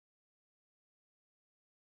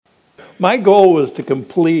My goal was to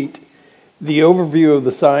complete the overview of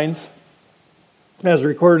the signs as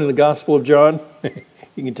recorded in the Gospel of John.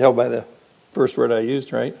 You can tell by the first word I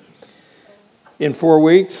used, right? In 4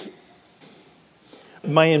 weeks.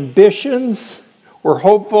 My ambitions were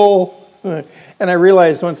hopeful, and I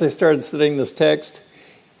realized once I started studying this text,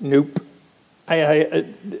 nope.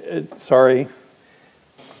 Sorry.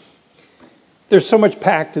 There's so much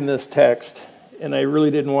packed in this text, and I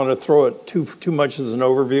really didn't want to throw it too much as an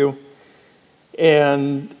overview.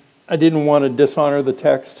 And I didn't want to dishonor the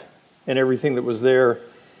text and everything that was there.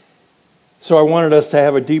 So I wanted us to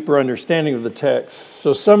have a deeper understanding of the text.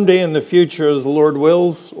 So someday in the future, as the Lord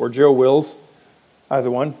wills, or Joe wills, either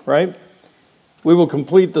one, right? We will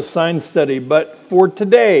complete the sign study. But for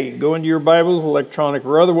today, go into your Bibles, electronic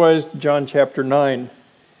or otherwise, to John chapter 9.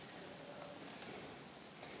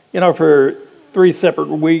 For 3 separate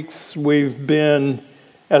weeks, we've been,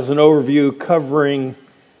 as an overview, covering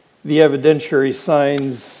the evidentiary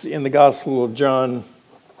signs in the Gospel of John.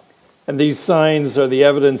 And these signs are the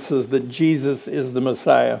evidences that Jesus is the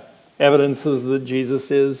Messiah, evidences that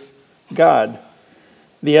Jesus is God.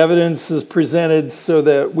 The evidence is presented so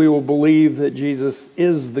that we will believe that Jesus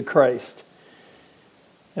is the Christ.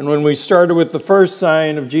 And when we started with the first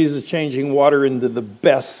sign of Jesus changing water into the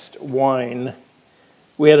best wine,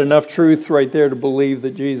 we had enough truth right there to believe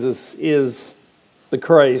that Jesus is the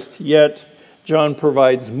Christ. Yet, John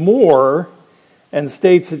provides more and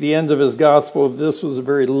states at the end of his gospel, this was a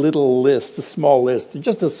very little list, a small list,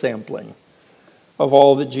 just a sampling of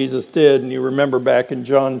all that Jesus did. And you remember back in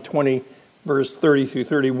John 20, verse 30 through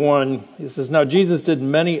 31, he says, "Now Jesus did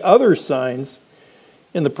many other signs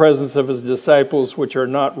in the presence of his disciples, which are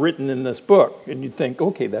not written in this book." And you'd think,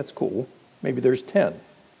 okay, that's cool. Maybe there's 10.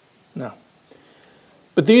 No.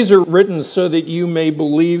 "But these are written so that you may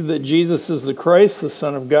believe that Jesus is the Christ, the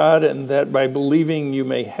Son of God, and that by believing you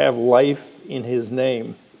may have life in his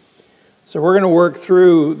name." So we're going to work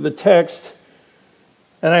through the text,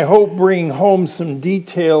 and I hope bring home some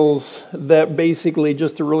details that basically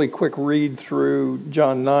just a really quick read through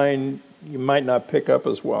John 9, you might not pick up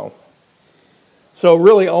as well. So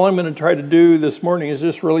really all I'm going to try to do this morning is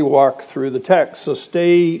just really walk through the text. So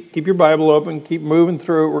keep your Bible open, keep moving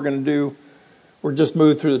through it. We're just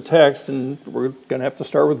moved through the text, and we're going to have to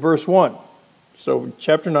start with verse 1. So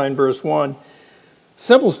chapter 9, verse 1.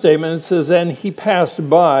 Simple statement, it says, "And he passed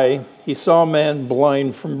by, he saw a man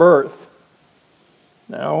blind from birth."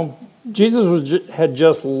 Now, Jesus had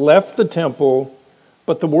just left the temple,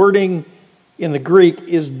 but the wording in the Greek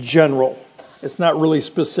is general. It's not really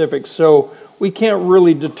specific, so we can't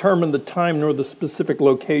really determine the time nor the specific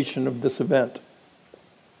location of this event.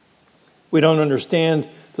 We don't understand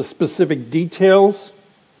the specific details,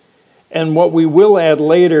 and what we will add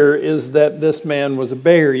later is that this man was a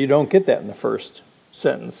beggar. You don't get that in the first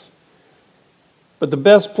sentence. But the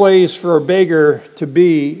best place for a beggar to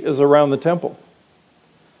be is around the temple.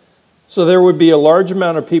 So there would be a large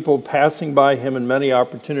amount of people passing by him and many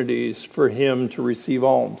opportunities for him to receive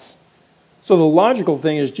alms. So the logical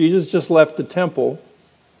thing is Jesus just left the temple.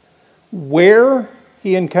 Where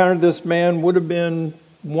he encountered this man would have been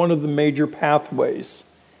one of the major pathways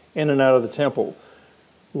in and out of the temple.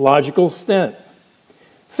 Logical stint.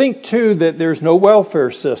 Think, too, that there's no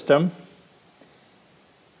welfare system.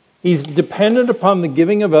 He's dependent upon the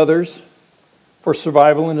giving of others for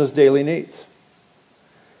survival in his daily needs.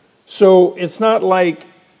 So it's not like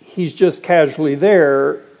he's just casually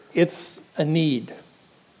there. It's a need.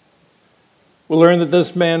 We learn that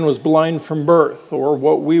this man was blind from birth, or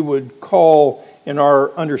what we would call in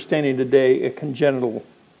our understanding today a congenital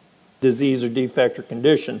disease or defect or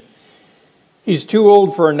condition. He's too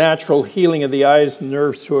old for a natural healing of the eyes and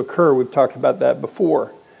nerves to occur. We've talked about that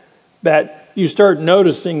before. That you start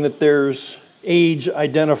noticing that there's age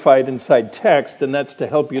identified inside text, and that's to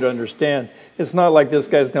help you to understand. It's not like this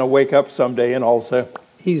guy's going to wake up someday and also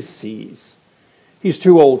he sees. He's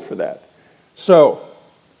too old for that. So,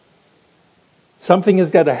 something has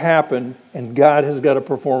got to happen, and God has got to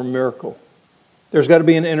perform a miracle. There's got to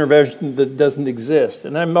be an intervention that doesn't exist.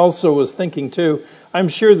 And I'm also was thinking too, I'm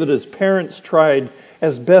sure that his parents tried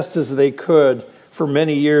as best as they could for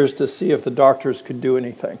many years to see if the doctors could do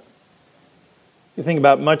anything. You think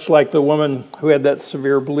about much like the woman who had that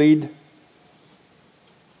severe bleed,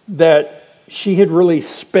 that she had really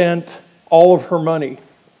spent all of her money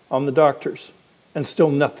on the doctors and still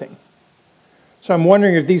nothing. So I'm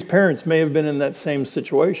wondering if these parents may have been in that same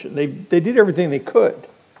situation. They did everything they could.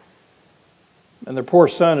 And their poor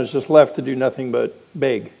son is just left to do nothing but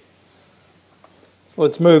beg. So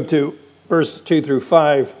let's move to verses 2 through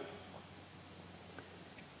 5.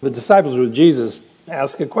 The disciples with Jesus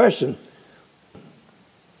ask a question.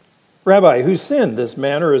 "Rabbi, who sinned, this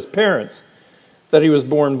man or his parents, that he was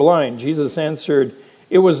born blind?" Jesus answered,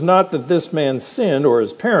 "It was not that this man sinned or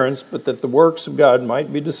his parents, but that the works of God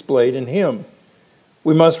might be displayed in him.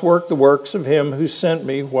 We must work the works of him who sent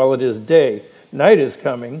me while it is day. Night is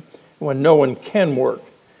coming when no one can work.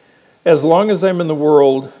 As long as I'm in the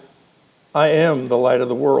world, I am the light of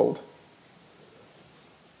the world."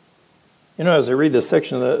 You know, as I read this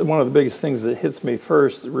section, one of the biggest things that hits me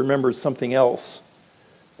first, remember something else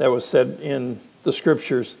that was said in the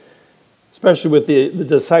scriptures, especially with the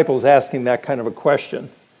disciples asking that kind of a question.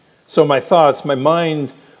 So my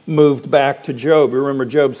mind moved back to Job. You remember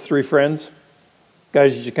Job's 3 friends?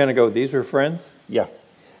 Guys, did you kind of go, these are friends? Yeah.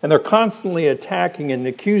 And they're constantly attacking and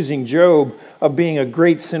accusing Job of being a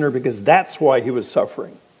great sinner because that's why he was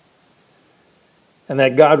suffering. And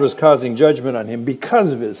that God was causing judgment on him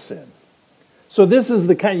because of his sin. So this is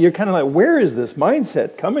the kind, you're kind of like, where is this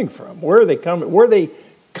mindset coming from? Where are they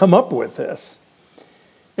come up with this?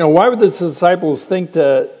 You know, why would the disciples think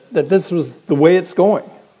that this was the way it's going?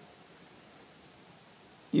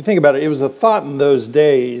 You think about it, it was a thought in those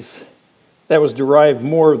days that was derived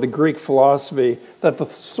more of the Greek philosophy that the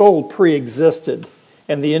soul pre-existed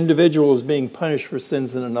and the individual was being punished for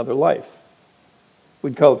sins in another life.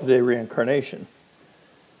 We'd call it today reincarnation.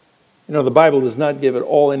 You know, the Bible does not give at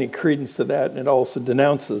all any credence to that, and it also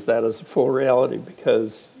denounces that as a full reality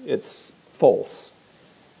because it's false.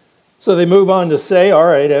 So they move on to say, all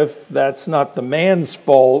right, if that's not the man's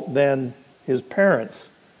fault, then his parents.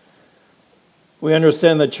 We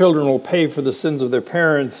understand that children will pay for the sins of their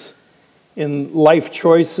parents in life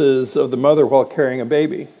choices of the mother while carrying a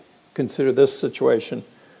baby. Consider this situation.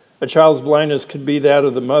 A child's blindness could be that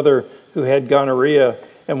of the mother who had gonorrhea,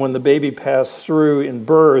 and when the baby passed through in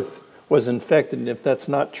birth, was infected, and if that's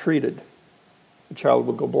not treated, the child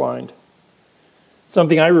will go blind.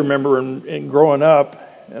 Something I remember in growing up,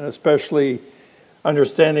 and especially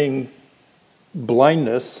understanding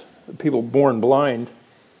blindness, people born blind,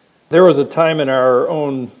 there was a time in our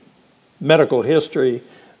own medical history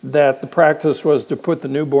that the practice was to put the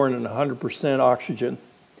newborn in 100% oxygen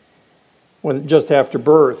just after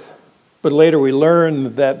birth. But later we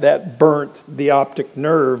learned that burnt the optic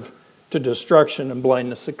nerve to destruction and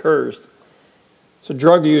blindness occurs. So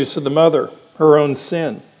drug use of the mother, her own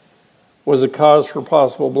sin, was a cause for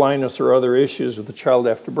possible blindness or other issues with the child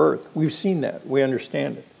after birth. We've seen that. We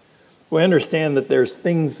understand it. We understand that there's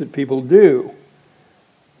things that people do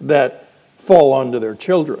that fall onto their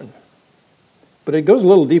children. But it goes a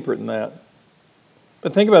little deeper than that.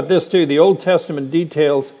 But think about this too. The Old Testament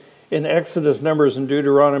details in Exodus, Numbers, and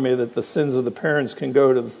Deuteronomy that the sins of the parents can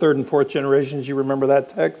go to the 3rd and 4th generations. You remember that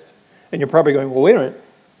text? And you're probably going, well, wait a minute.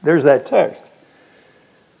 There's that text.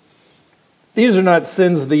 These are not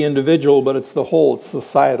sins of the individual, but it's the whole. It's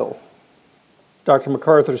societal. Dr.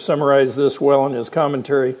 MacArthur summarized this well in his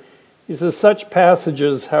commentary. He says, such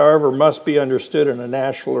passages, however, must be understood in a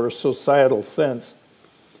national or societal sense.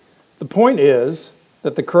 The point is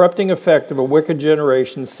that the corrupting effect of a wicked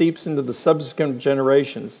generation seeps into the subsequent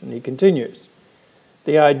generations. And he continues,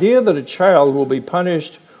 the idea that a child will be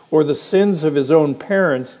punished or the sins of his own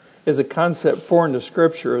parents is a concept foreign to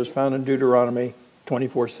Scripture, as found in Deuteronomy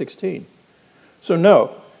 24:16. So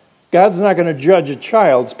no, God's not going to judge a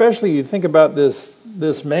child, especially you think about this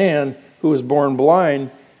man who was born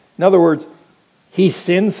blind. In other words, he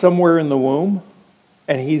sinned somewhere in the womb,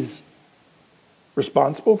 and he's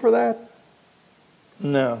responsible for that?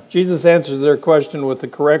 No. Jesus answers their question with the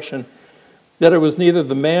correction that it was neither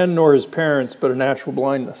the man nor his parents, but a natural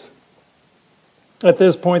blindness. At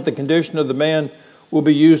this point, the condition of the man will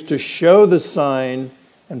be used to show the sign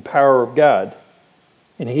and power of God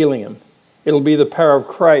in healing him. It'll be the power of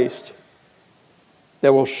Christ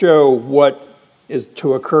that will show what is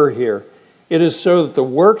to occur here. It is so that the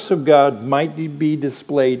works of God might be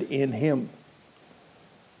displayed in him.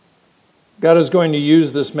 God is going to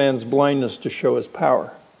use this man's blindness to show his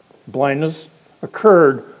power. Blindness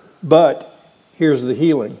occurred, but here's the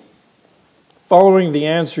healing. Following the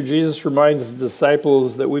answer, Jesus reminds his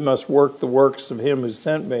disciples that we must work the works of him who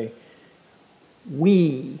sent me.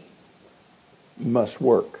 We must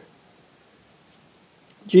work.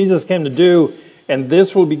 Jesus came to do, and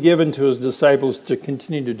this will be given to his disciples to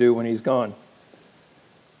continue to do when he's gone.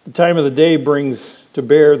 The time of the day brings to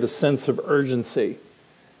bear the sense of urgency.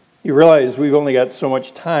 You realize we've only got so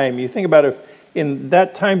much time. You think about if in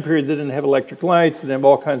that time period they didn't have electric lights, they didn't have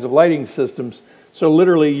all kinds of lighting systems. So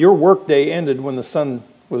literally your work day ended when the sun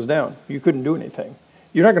was down. You couldn't do anything.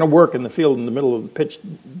 You're not going to work in the field in the middle of the pitch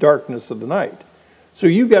darkness of the night. So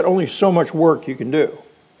you've got only so much work you can do.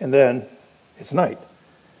 And then it's night.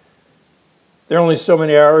 There are only so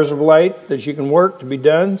many hours of light that you can work to be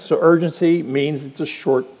done, so urgency means it's a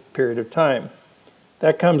short period of time.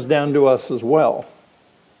 That comes down to us as well.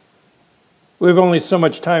 We have only so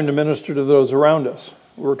much time to minister to those around us.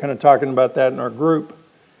 We were kind of talking about that in our group.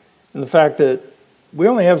 And the fact that we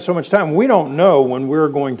only have so much time. We don't know when we're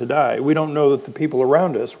going to die. We don't know that the people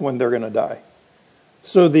around us when they're going to die.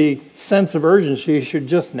 So the sense of urgency should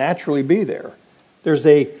just naturally be there. There's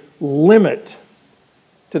a limit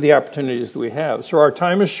to the opportunities that we have. So our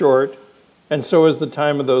time is short, and so is the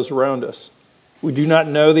time of those around us. We do not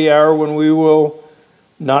know the hour when we will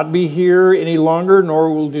not be here any longer, nor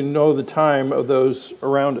will we know the time of those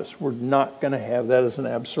around us. We're not going to have that as an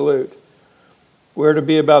absolute. We're to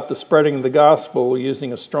be about the spreading of the gospel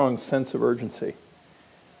using a strong sense of urgency.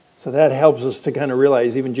 So that helps us to kind of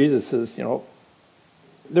realize, even Jesus says,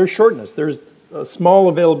 there's shortness. There's a small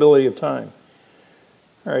availability of time.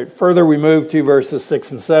 All right, further we move to verses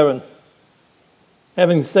 6 and 7.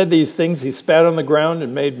 Having said these things, he spat on the ground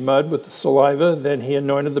and made mud with the saliva. Then he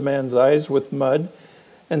anointed the man's eyes with mud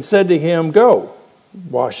and said to him, "Go,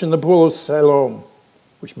 wash in the pool of Siloam,"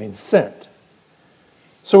 which means sent.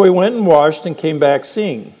 So he went and washed and came back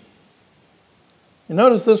seeing. You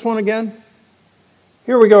notice this one again?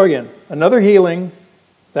 Here we go again. Another healing,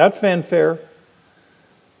 that fanfare.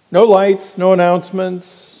 No lights, no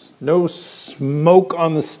announcements, no smoke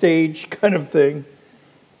on the stage kind of thing.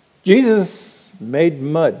 Jesus made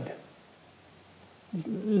mud.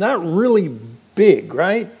 Not really big,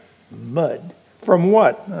 right? Mud. From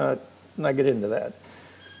what? Not get into that.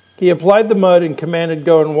 He applied the mud and commanded,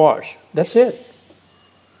 "Go and wash." That's it.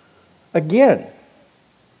 Again,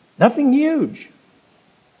 nothing huge.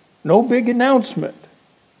 No big announcement.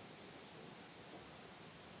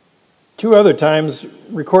 2 other times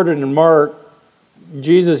recorded in Mark,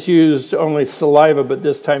 Jesus used only saliva, but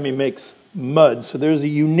this time he makes mud. So there's a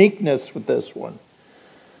uniqueness with this one.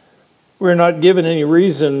 We're not given any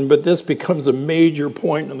reason, but this becomes a major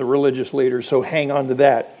point in the religious leaders, so hang on to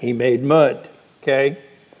that. He made mud, okay?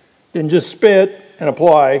 Didn't just spit and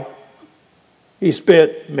apply. He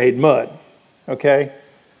spit, made mud, okay?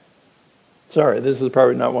 Sorry, this is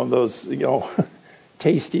probably not one of those,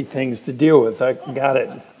 tasty things to deal with. I got it.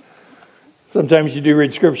 Sometimes you do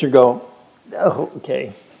read Scripture and go, oh,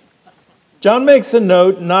 okay. John makes a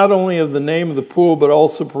note not only of the name of the pool, but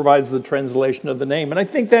also provides the translation of the name. And I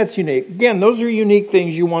think that's unique. Again, those are unique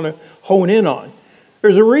things you want to hone in on.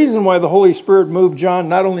 There's a reason why the Holy Spirit moved John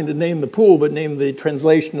not only to name the pool, but name the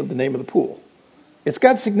translation of the name of the pool. It's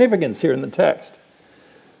got significance here in the text.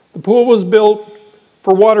 The pool was built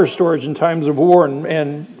for water storage in times of war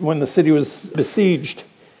and when the city was besieged,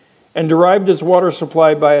 and derived its water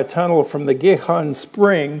supply by a tunnel from the Gihon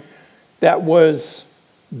spring that was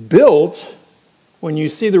built, when you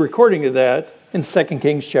see the recording of that, in 2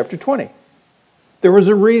 Kings chapter 20. There was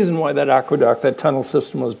a reason why that aqueduct, that tunnel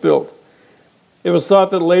system was built. It was thought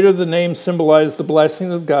that later the name symbolized the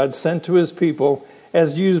blessing of God sent to his people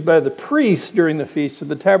as used by the priests during the Feast of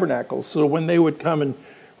the Tabernacles. So when they would come and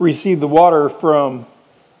receive the water from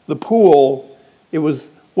the pool, it was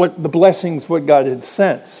what the blessings what God had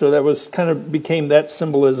sent. So that was kind of became that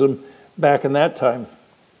symbolism back in that time.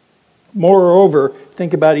 Moreover,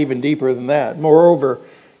 think about even deeper than that. Moreover,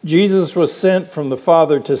 Jesus was sent from the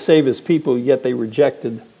Father to save his people, yet they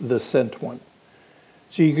rejected the sent one.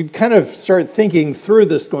 So you could kind of start thinking through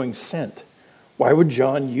this going, sent. Why would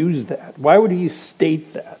John use that? Why would he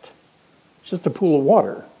state that? It's just a pool of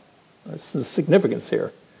water. That's the significance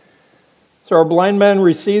here. So our blind man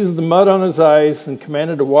receives the mud on his eyes and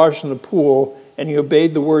commanded to wash in the pool, and he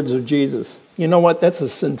obeyed the words of Jesus. You know what? That's a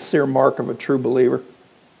sincere mark of a true believer,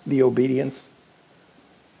 the obedience.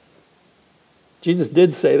 Jesus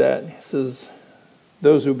did say that. He says,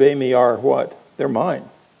 those who obey me are what? They're mine.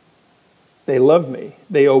 They love me.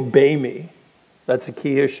 They obey me. That's a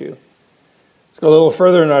key issue. Let's go a little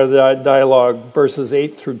further in our dialogue, verses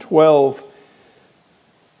 8 through 12.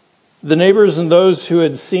 The neighbors and those who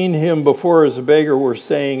had seen him before as a beggar were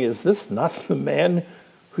saying, is this not the man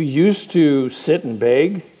who used to sit and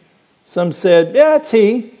beg? Some said, yeah, it's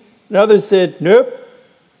he. And others said, nope.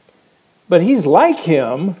 But he's like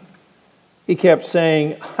him. He kept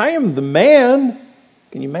saying, I am the man.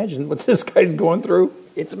 Can you imagine what this guy's going through?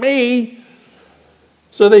 It's me.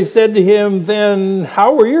 So they said to him, then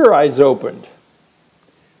how were your eyes opened?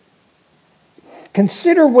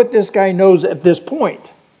 Consider what this guy knows at this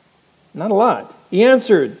point. Not a lot. He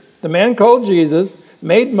answered, the man called Jesus,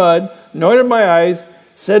 made mud, anointed my eyes,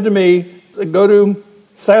 said to me, go to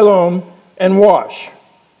Siloam and wash.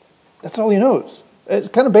 That's all he knows. It's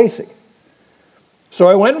kind of basic. So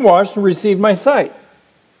I went and washed and received my sight.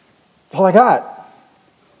 That's all I got.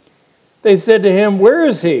 They said to him, "Where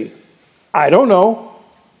is he?" "I don't know."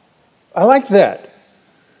 I like that.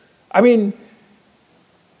 I mean,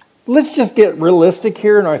 let's just get realistic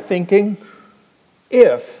here in our thinking.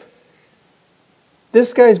 If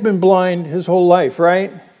this guy's been blind his whole life,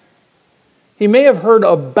 right? He may have heard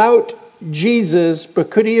about Jesus,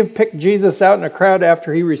 but could he have picked Jesus out in a crowd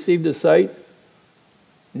after he received his sight?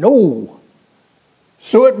 No.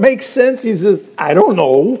 So it makes sense. He says, "I don't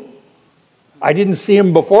know. I didn't see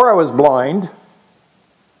him before I was blind.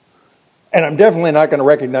 And I'm definitely not going to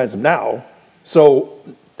recognize him now. So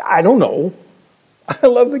I don't know." I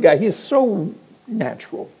love the guy. He's so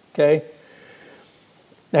natural. Okay?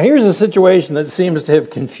 Now here's a situation that seems to have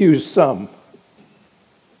confused some.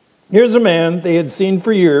 Here's a man they had seen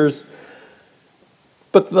for years,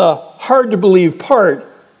 but the hard to believe part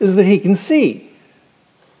is that he can see.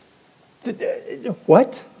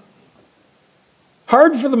 What?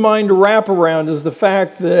 Hard for the mind to wrap around is the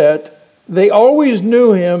fact that they always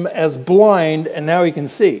knew him as blind and now he can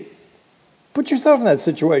see. Put yourself in that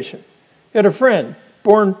situation. You had a friend,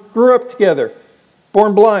 grew up together,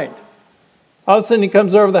 born blind. All of a sudden he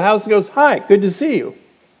comes over to the house and goes, "Hi, good to see you."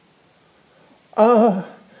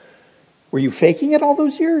 Were you faking it all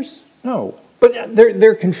those years? No. But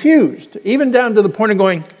they're confused, even down to the point of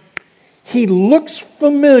going, he looks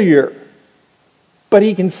familiar, but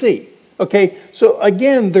he can see. Okay, so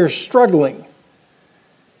again, they're struggling.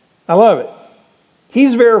 I love it.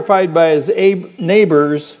 He's verified by his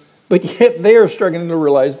neighbors, but yet they are struggling to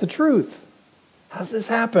realize the truth. How's this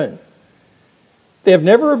happen? They have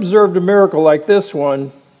never observed a miracle like this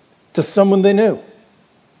one to someone they knew.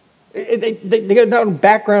 They got no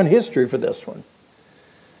background history for this one.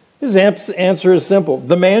 His answer is simple.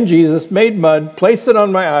 The man Jesus made mud, placed it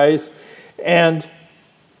on my eyes, and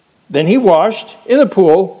then he washed in the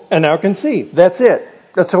pool and now can see. That's it.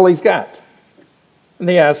 That's all he's got. And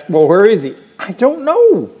they ask, "Well, where is he?" "I don't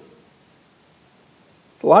know."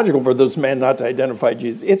 It's logical for this man not to identify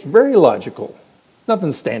Jesus. It's very logical.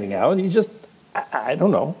 Nothing's standing out. He's just, I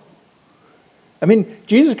don't know. I mean,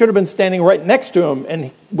 Jesus could have been standing right next to him,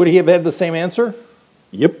 and would he have had the same answer?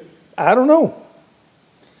 Yep. I don't know.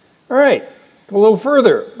 All right. Go a little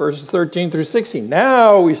further. Verses 13 through 16.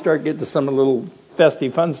 Now we start getting to some of the little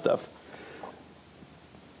festive fun stuff.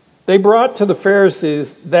 They brought to the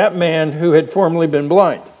Pharisees that man who had formerly been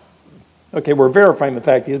blind. Okay, we're verifying the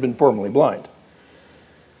fact he's been formerly blind.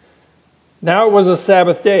 Now it was a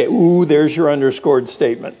Sabbath day. Ooh, there's your underscored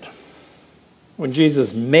statement. When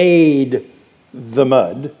Jesus made the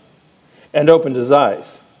mud and opened his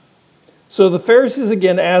eyes. So the Pharisees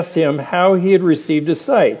again asked him how he had received his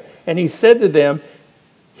sight. And he said to them,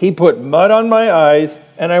 "He put mud on my eyes,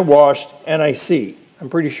 and I washed, and I see." I'm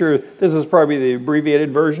pretty sure this is probably the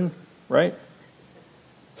abbreviated version, right?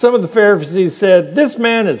 Some of the Pharisees said, "This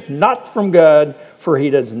man is not from God, for he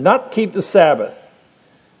does not keep the Sabbath."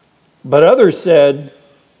 But others said,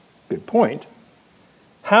 good point,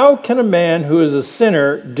 "How can a man who is a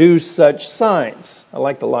sinner do such signs?" I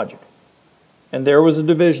like the logic. And there was a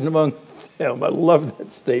division among them. I love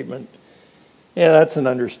that statement. Yeah, that's an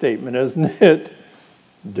understatement, isn't it?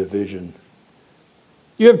 Division.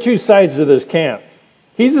 You have two sides to this camp.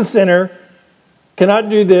 He's a sinner, cannot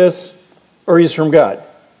do this, or he's from God.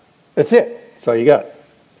 That's it. That's all you got.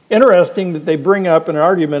 Interesting that they bring up an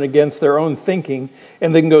argument against their own thinking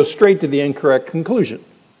and then go straight to the incorrect conclusion.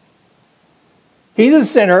 He's a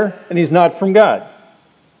sinner and he's not from God.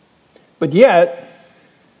 But yet,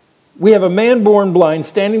 we have a man born blind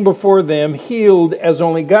standing before them, healed as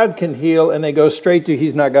only God can heal, and they go straight to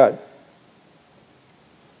he's not God.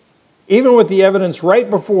 Even with the evidence right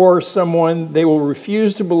before someone, they will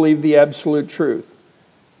refuse to believe the absolute truth.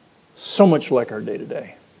 So much like our day to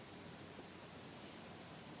day.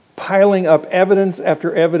 Piling up evidence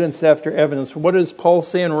after evidence after evidence. What does Paul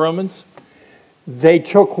say in Romans? They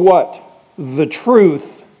took what? The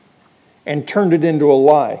truth and turned it into a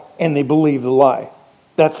lie. And they believed the lie.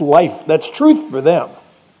 That's life. That's truth for them.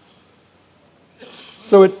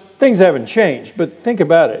 So things haven't changed. But think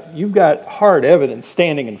about it. You've got hard evidence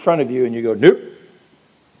standing in front of you and you go, nope.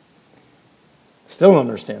 Still don't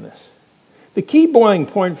understand this. The key boiling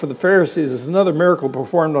point for the Pharisees is another miracle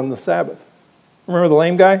performed on the Sabbath. Remember the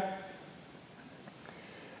lame guy?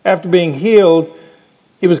 After being healed,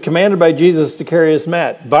 he was commanded by Jesus to carry his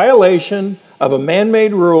mat. Violation of a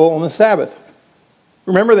man-made rule on the Sabbath.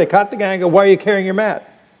 Remember, they caught the guy and go, "Why are you carrying your mat?"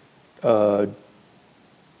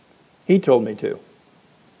 He told me to.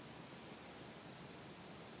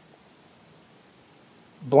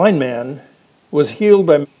 Blind man was healed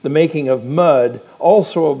by the making of mud,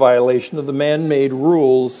 also a violation of the man-made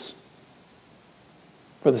rules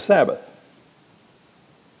for the Sabbath.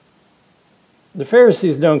 The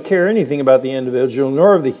Pharisees don't care anything about the individual,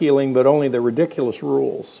 nor of the healing, but only the ridiculous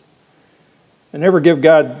rules. They never give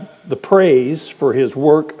God the praise for his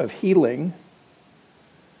work of healing.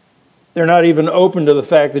 They're not even open to the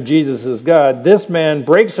fact that Jesus is God. This man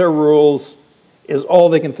breaks our rules is all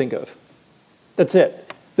they can think of. That's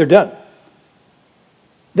it. They're done.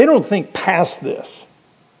 They don't think past this.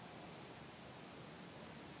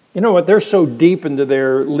 You know what? They're so deep into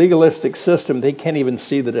their legalistic system, they can't even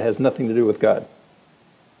see that it has nothing to do with God.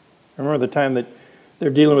 I remember the time that they're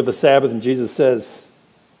dealing with the Sabbath and Jesus says,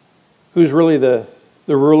 who's really the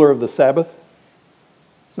ruler of the Sabbath?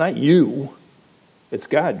 It's not you. It's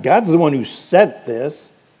God. God's the one who set this.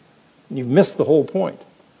 And you've missed the whole point.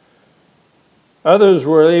 Others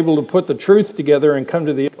were able to put the truth together and come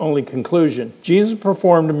to the only conclusion. Jesus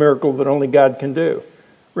performed a miracle that only God can do.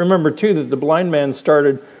 Remember, too, that the blind man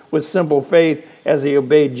started with simple faith as he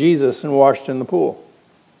obeyed Jesus and washed in the pool.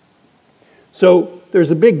 So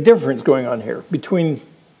there's a big difference going on here between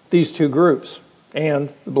these two groups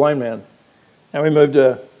and the blind man. Now we move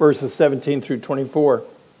to verses 17 through 24.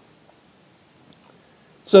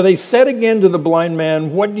 So they said again to the blind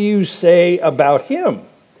man, what do you say about him,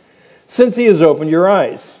 since he has opened your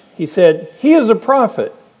eyes? He said, he is a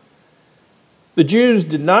prophet. The Jews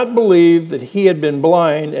did not believe that he had been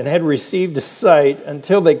blind and had received his sight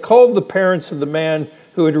until they called the parents of the man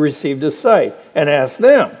who had received his sight and asked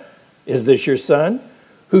them, is this your son,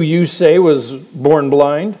 who you say was born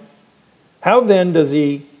blind? How then does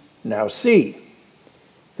he now see?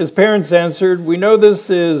 His parents answered, we know this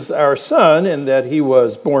is our son and that he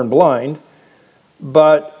was born blind,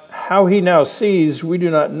 but how he now sees we do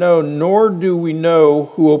not know, nor do we know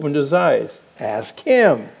who opened his eyes. Ask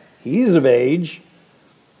him. He's of age.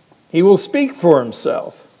 He will speak for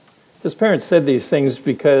himself. His parents said these things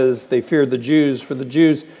because they feared the Jews, for the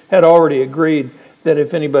Jews had already agreed that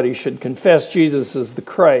if anybody should confess Jesus as the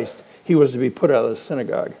Christ, he was to be put out of the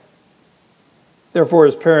synagogue. Therefore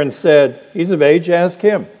his parents said, he's of age, ask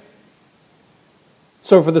him.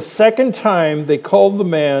 So for the second time they called the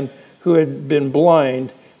man who had been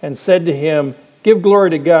blind and said to him, give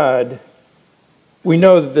glory to God. We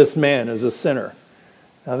know that this man is a sinner.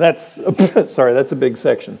 Now that's a big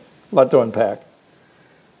section. A lot to unpack.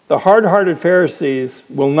 The hard-hearted Pharisees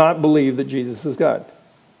will not believe that Jesus is God.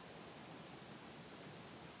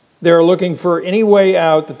 They're looking for any way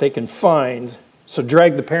out that they can find, so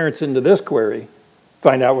drag the parents into this query,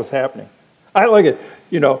 find out what's happening. I like it,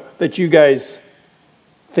 that you guys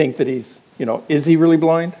think that he's, is he really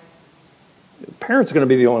blind? The parents are going to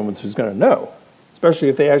be the only ones who's going to know, especially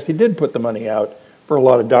if they actually did put the money out for a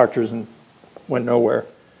lot of doctors and went nowhere.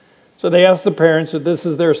 So they asked the parents if this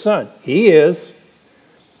is their son. He is.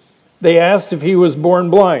 They asked if he was born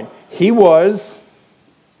blind. He was.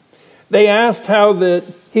 They asked how that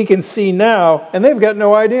he can see now, and they've got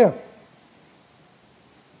no idea.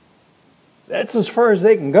 That's as far as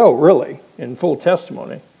they can go, really, in full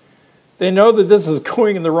testimony. They know that this is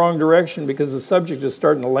going in the wrong direction because the subject is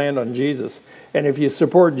starting to land on Jesus. And if you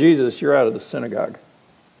support Jesus, you're out of the synagogue.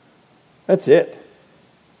 That's it.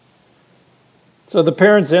 So the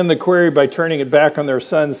parents end the query by turning it back on their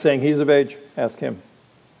son, saying, he's of age, ask him.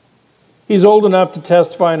 He's old enough to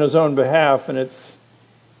testify on his own behalf, and it's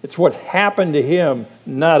what happened to him,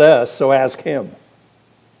 not us, so ask him.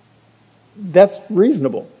 That's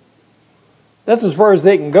reasonable. That's as far as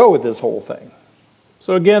they can go with this whole thing.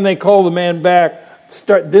 So again, they call the man back.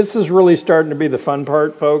 This is really starting to be the fun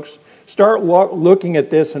part, folks. Start looking at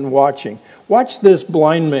this and watching. Watch this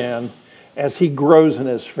blind man as he grows in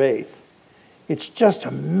his faith. It's just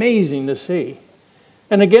amazing to see.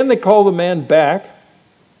 And again, they call the man back,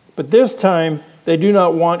 but this time they do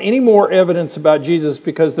not want any more evidence about Jesus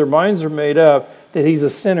because their minds are made up that he's a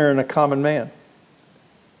sinner and a common man.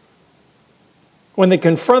 When they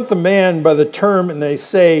confront the man by the term and they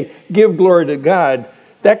say, give glory to God,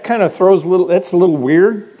 that kind of that's a little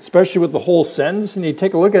weird, especially with the whole sentence. And you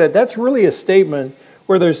take a look at it, that's really a statement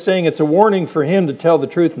where they're saying it's a warning for him to tell the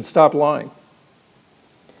truth and stop lying.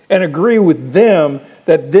 And agree with them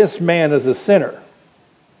that this man is a sinner.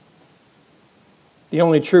 The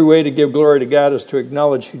only true way to give glory to God is to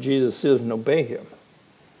acknowledge who Jesus is and obey him.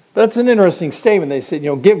 That's an interesting statement. They said,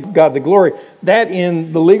 give God the glory. That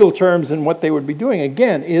in the legal terms and what they would be doing,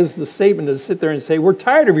 again, is the statement to sit there and say, we're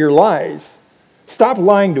tired of your lies. Stop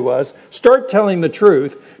lying to us. Start telling the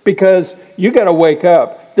truth because you got to wake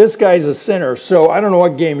up. This guy's a sinner, so I don't know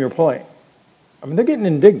what game you're playing. I mean, they're getting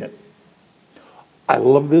indignant. I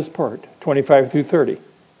love this part, 25 through 30.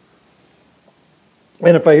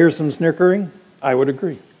 And if I hear some snickering, I would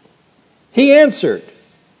agree. He answered,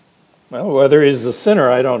 well, whether he's a sinner,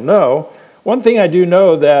 I don't know. One thing I do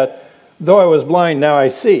know that Though I was blind, now I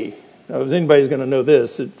see. Now, if anybody's going to know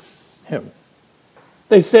this, it's him.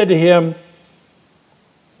 They said to him,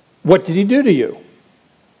 what did he do to you?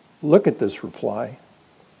 Look at this reply.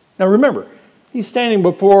 Now remember, he's standing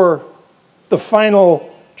before the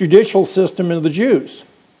final judicial system of the Jews.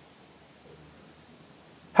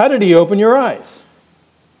 How did he open your eyes?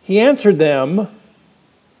 He answered them,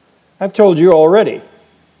 I've told you already.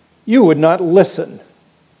 You would not listen.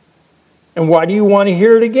 And why do you want to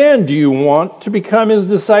hear it again? Do you want to become his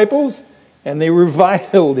disciples? And they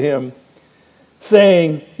reviled him,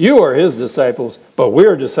 saying, you are his disciples, but we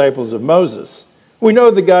are disciples of Moses. We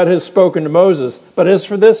know that God has spoken to Moses, but as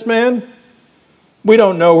for this man, we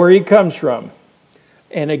don't know where he comes from.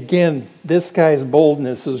 And again, this guy's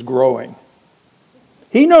boldness is growing.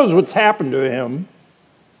 He knows what's happened to him,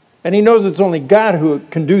 and he knows it's only God who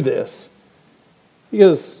can do this. He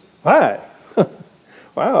goes, hi,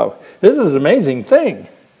 wow, this is an amazing thing.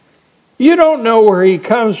 You don't know where he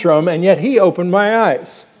comes from, and yet he opened my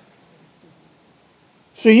eyes.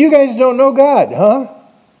 So you guys don't know God, huh?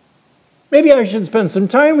 Maybe I should spend some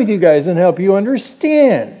time with you guys and help you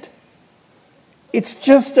understand. It's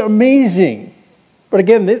just amazing. But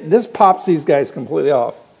again, this pops these guys completely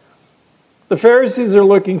off. The Pharisees are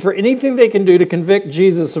looking for anything they can do to convict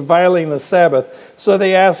Jesus of violating the Sabbath, so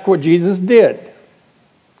they ask what Jesus did.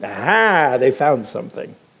 Aha, they found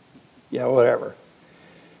something. Yeah, whatever.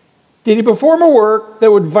 Did he perform a work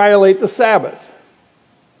that would violate the Sabbath?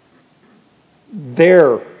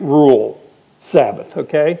 Their rule, Sabbath,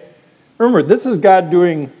 okay? Remember, this is God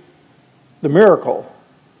doing the miracle.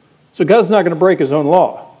 So God's not going to break his own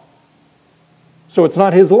law. So it's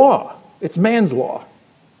not his law. It's man's law.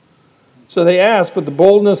 So they ask, but the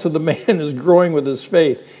boldness of the man is growing with his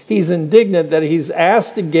faith. He's indignant that he's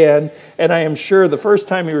asked again, and I am sure the first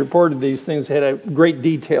time he reported these things had great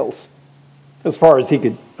details as far as he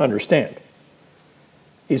could understand.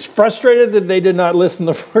 He's frustrated that they did not listen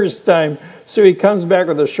the first time, so he comes back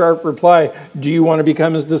with a sharp reply. Do you want to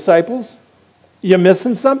become his disciples? You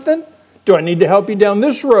missing something? Do I need to help you down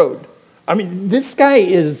this road? I mean, this guy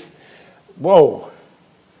is, whoa.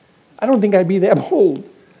 I don't think I'd be that bold.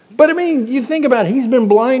 But I mean, you think about it, he's been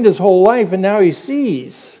blind his whole life and now he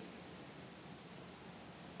sees.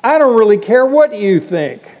 I don't really care what you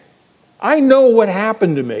think. I know what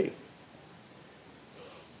happened to me.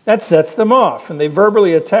 That sets them off, and they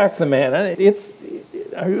verbally attack the man.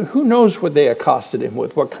 Who knows what they accosted him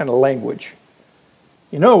with, what kind of language.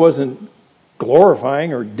 You know, it wasn't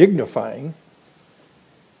glorifying or dignifying.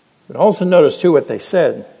 But also notice, too, what they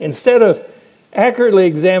said. Instead of accurately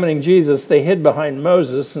examining Jesus, they hid behind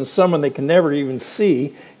Moses and someone they can never even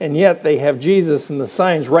see, and yet they have Jesus and the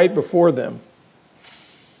signs right before them.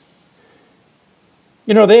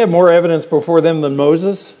 You know, they have more evidence before them than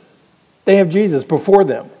Moses. They have Jesus before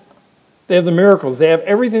them. They have the miracles. They have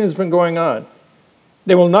everything that's been going on.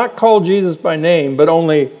 They will not call Jesus by name, but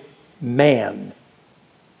only man.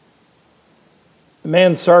 The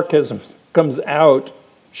man's sarcasm comes out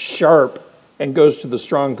sharp and goes to the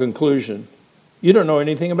strong conclusion. You don't know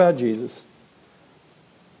anything about Jesus.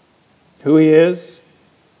 Who he is,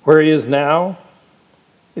 where he is now.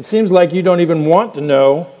 It seems like you don't even want to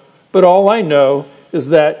know, but all I know is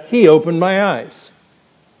that he opened my eyes.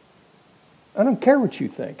 I don't care what you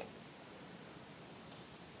think.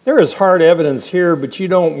 There is hard evidence here, but you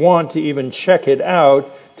don't want to even check it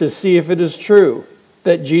out to see if it is true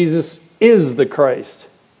that Jesus is the Christ.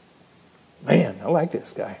 Man, I like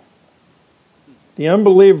this guy. The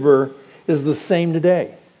unbeliever is the same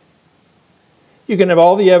today. You can have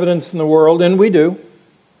all the evidence in the world, and we do.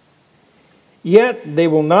 Yet they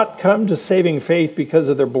will not come to saving faith because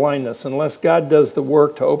of their blindness. Unless God does the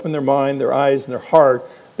work to open their mind, their eyes, and their heart,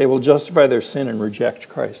 they will justify their sin and reject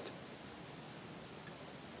Christ.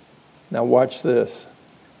 Now watch this.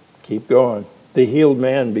 Keep going. The healed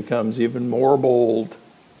man becomes even more bold.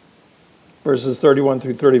 Verses 31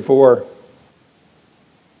 through 34.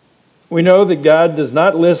 We know that God does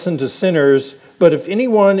not listen to sinners, but if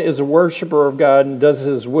anyone is a worshiper of God and does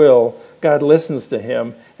his will, God listens to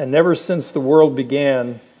him. And never since the world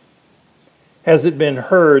began has it been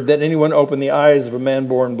heard that anyone opened the eyes of a man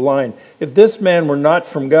born blind. If this man were not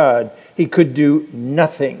from God, he could do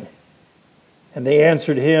nothing. And they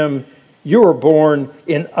answered him, you were born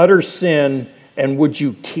in utter sin, and would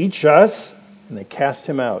you teach us? And they cast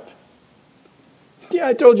him out. Yeah,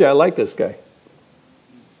 I told you I like this guy.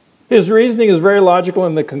 His reasoning is very logical,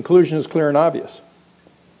 and the conclusion is clear and obvious.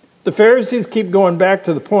 The Pharisees keep going back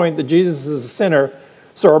to the point that Jesus is a sinner,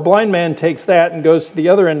 so our blind man takes that and goes to the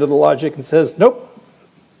other end of the logic and says, nope,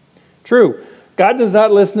 true. God does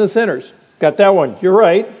not listen to sinners. Got that one. You're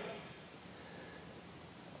right.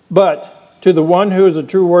 But to the one who is a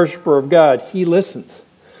true worshiper of God, he listens.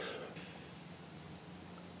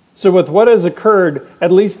 So with what has occurred,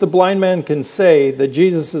 at least the blind man can say that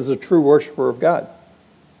Jesus is a true worshiper of God.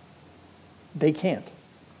 They can't.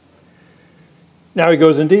 Now he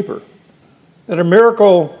goes in deeper. That a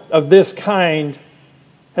miracle of this kind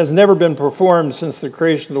has never been performed since the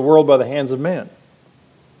creation of the world by the hands of man.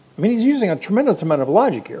 I mean, he's using a tremendous amount of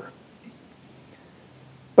logic here.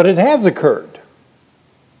 But it has occurred.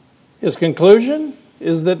 His conclusion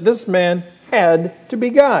is that this man had to be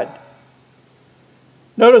God.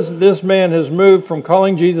 Notice that this man has moved from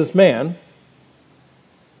calling Jesus man,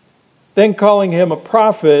 then calling him a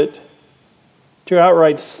prophet, to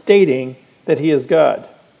outright stating that he is God.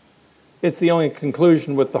 It's the only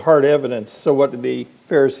conclusion with the hard evidence. So what did the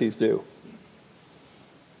Pharisees do?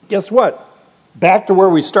 Guess what? Back to where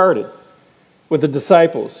we started with the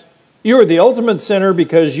disciples. You are the ultimate sinner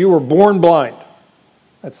because you were born blind.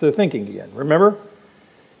 That's their thinking again. Remember?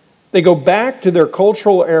 They go back to their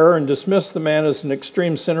cultural error and dismiss the man as an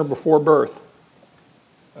extreme sinner before birth.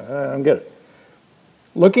 I don't get it.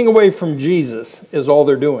 Looking away from Jesus is all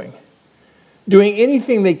they're doing. Doing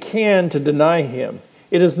anything they can to deny him.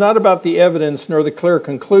 It is not about the evidence nor the clear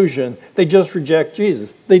conclusion. They just reject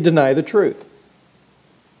Jesus. They deny the truth.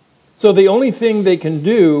 So the only thing they can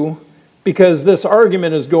do, because this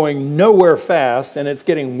argument is going nowhere fast and it's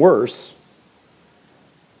getting worse,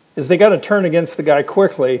 is they got to turn against the guy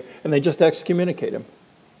quickly and they just excommunicate him.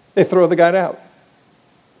 They throw the guy out.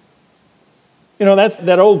 You know, that's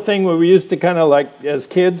that old thing where we used to kind of like, as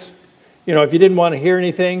kids, you know, if you didn't want to hear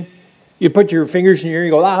anything, you put your fingers in your ear,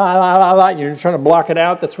 you go, la, la, la, la, la, and you're trying to block it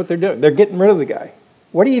out. That's what they're doing. They're getting rid of the guy.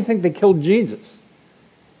 What do you think they killed Jesus?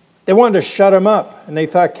 They wanted to shut him up, and they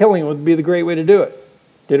thought killing him would be the great way to do it.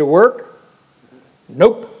 Did it work?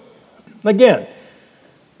 Nope. Again,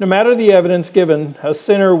 no matter the evidence given, a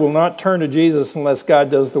sinner will not turn to Jesus unless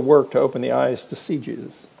God does the work to open the eyes to see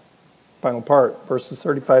Jesus. Final part, verses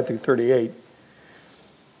 35 through 38.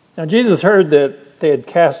 Now Jesus heard that they had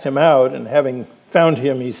cast him out, and having found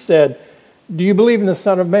him, he said, "Do you believe in the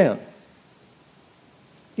Son of Man?"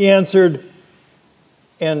 He answered,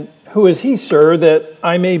 "And who is he, sir, that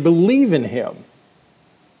I may believe in him?"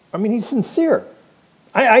 I mean, he's sincere.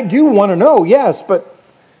 I do want to know, yes, but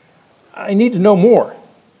I need to know more.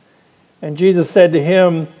 And Jesus said to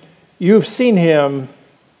him, "You've seen him,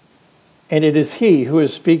 and it is he who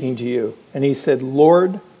is speaking to you." And he said,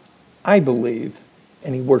 "Lord, I believe."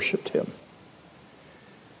 And he worshipped him.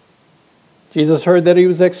 Jesus heard that he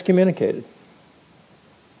was excommunicated.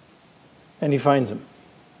 And he finds him,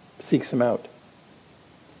 seeks him out.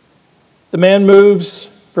 The man moves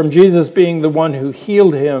from Jesus being the one who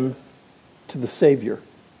healed him to the Savior.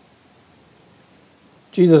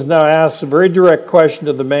 Jesus now asks a very direct question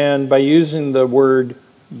to the man by using the word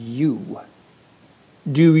 "you."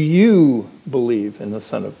 Do you believe in the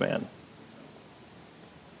Son of Man?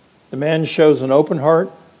 The man shows an open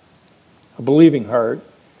heart, a believing heart,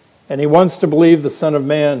 and he wants to believe the Son of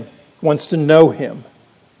Man, wants to know him.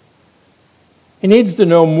 He needs to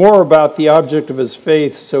know more about the object of his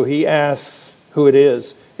faith, so he asks who it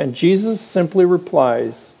is. And Jesus simply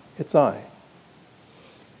replies, "It's I."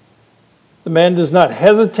 The man does not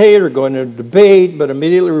hesitate or go into a debate, but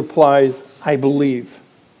immediately replies, "I believe."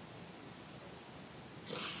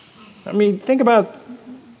 I mean, think about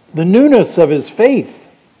the newness of his faith.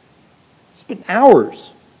 It's been hours.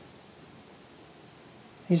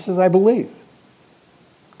 He says, "I believe."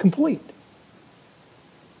 Complete.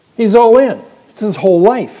 He's all in. It's his whole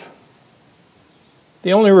life.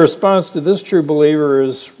 The only response to this true believer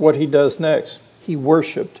is what he does next. He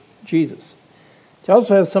worshiped Jesus. Do you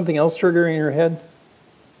also have something else triggering in your head?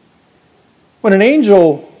 When an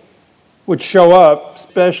angel would show up,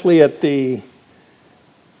 especially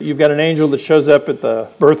you've got an angel that shows up at the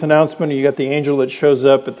birth announcement, and you got the angel that shows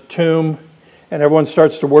up at the tomb, and everyone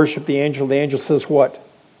starts to worship the angel says what?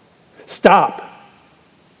 Stop.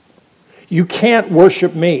 You can't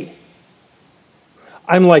worship me.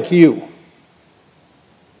 I'm like you.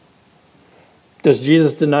 Does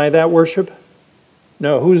Jesus deny that worship?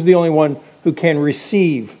 No. Who's the only one who can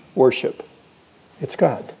receive worship? It's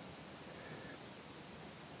God.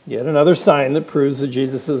 Yet another sign that proves that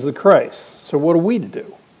Jesus is the Christ. So what are we to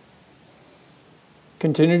do?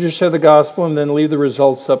 Continue to share the gospel and then leave the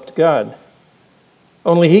results up to God.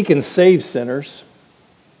 Only He can save sinners.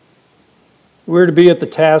 We're to be at the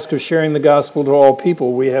task of sharing the gospel to all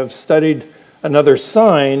people. We have studied another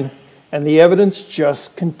sign, and the evidence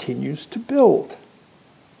just continues to build.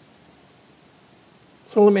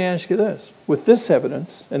 So let me ask you this. With this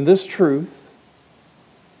evidence and this truth,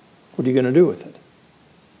 what are you going to do with it?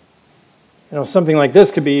 Something like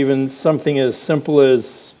this could be even something as simple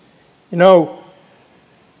as, we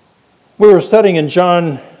were studying in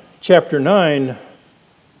John chapter 9,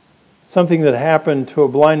 something that happened to a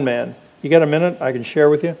blind man. You got a minute I can share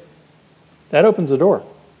with you? That opens the door.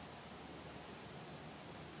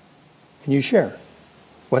 Can you share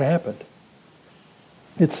what happened?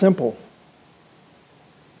 It's simple.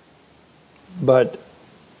 But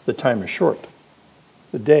the time is short.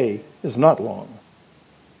 The day is not long.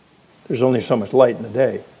 There's only so much light in the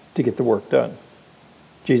day to get the work done.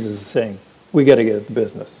 Jesus is saying, we got to get at the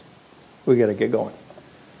business. We got to get going.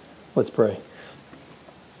 Let's pray.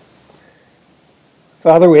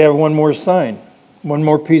 Father, we have one more sign, one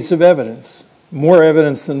more piece of evidence. More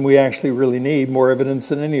evidence than we actually really need, more evidence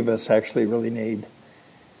than any of us actually really need.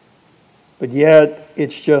 But yet,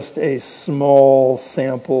 it's just a small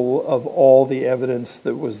sample of all the evidence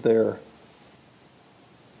that was there.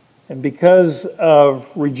 And because of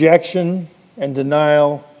rejection and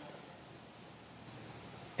denial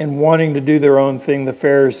and wanting to do their own thing, the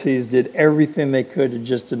Pharisees did everything they could to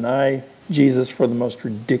just deny Jesus for the most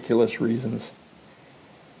ridiculous reasons.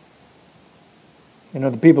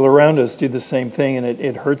 The people around us do the same thing, and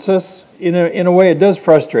it hurts us. In a way, it does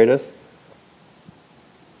frustrate us.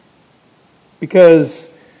 Because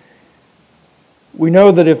we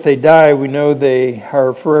know that if they die, we know they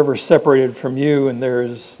are forever separated from you, and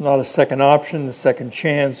there's not a second option, a second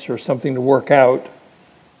chance, or something to work out.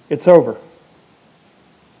 It's over.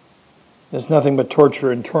 There's nothing but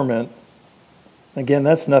torture and torment. Again,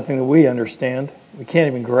 that's nothing that we understand. We can't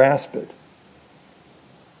even grasp it.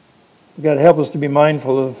 You've got to help us to be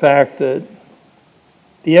mindful of the fact that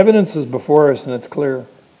the evidence is before us and it's clear.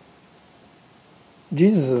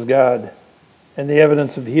 Jesus is God, and the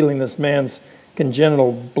evidence of healing this man's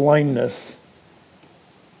congenital blindness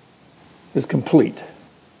is complete.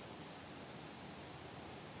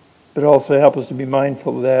 But also help us to be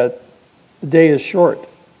mindful that the day is short.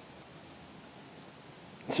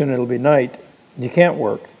 Soon it'll be night. You can't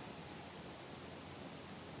work.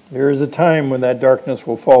 There is a time when that darkness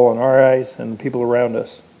will fall on our eyes and the people around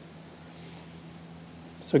us.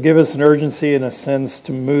 So give us an urgency and a sense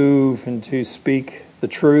to move and to speak the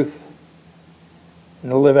truth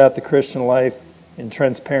and to live out the Christian life in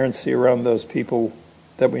transparency around those people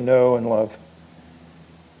that we know and love.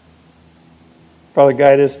 Father,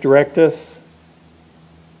 guide us, direct us,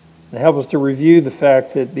 and help us to review the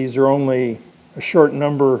fact that these are only a short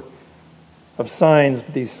number of signs,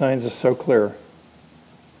 but these signs are so clear.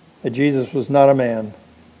 That Jesus was not a man,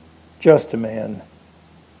 just a man.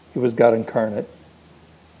 He was God incarnate.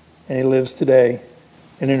 And he lives today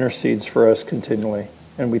and intercedes for us continually.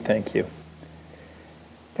 And we thank you.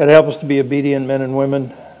 God, help us to be obedient men and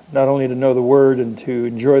women, not only to know the word and to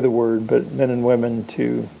enjoy the word, but men and women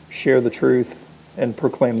to share the truth and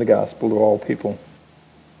proclaim the gospel to all people.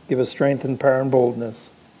 Give us strength and power and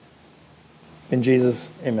boldness. In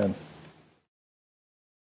Jesus, amen.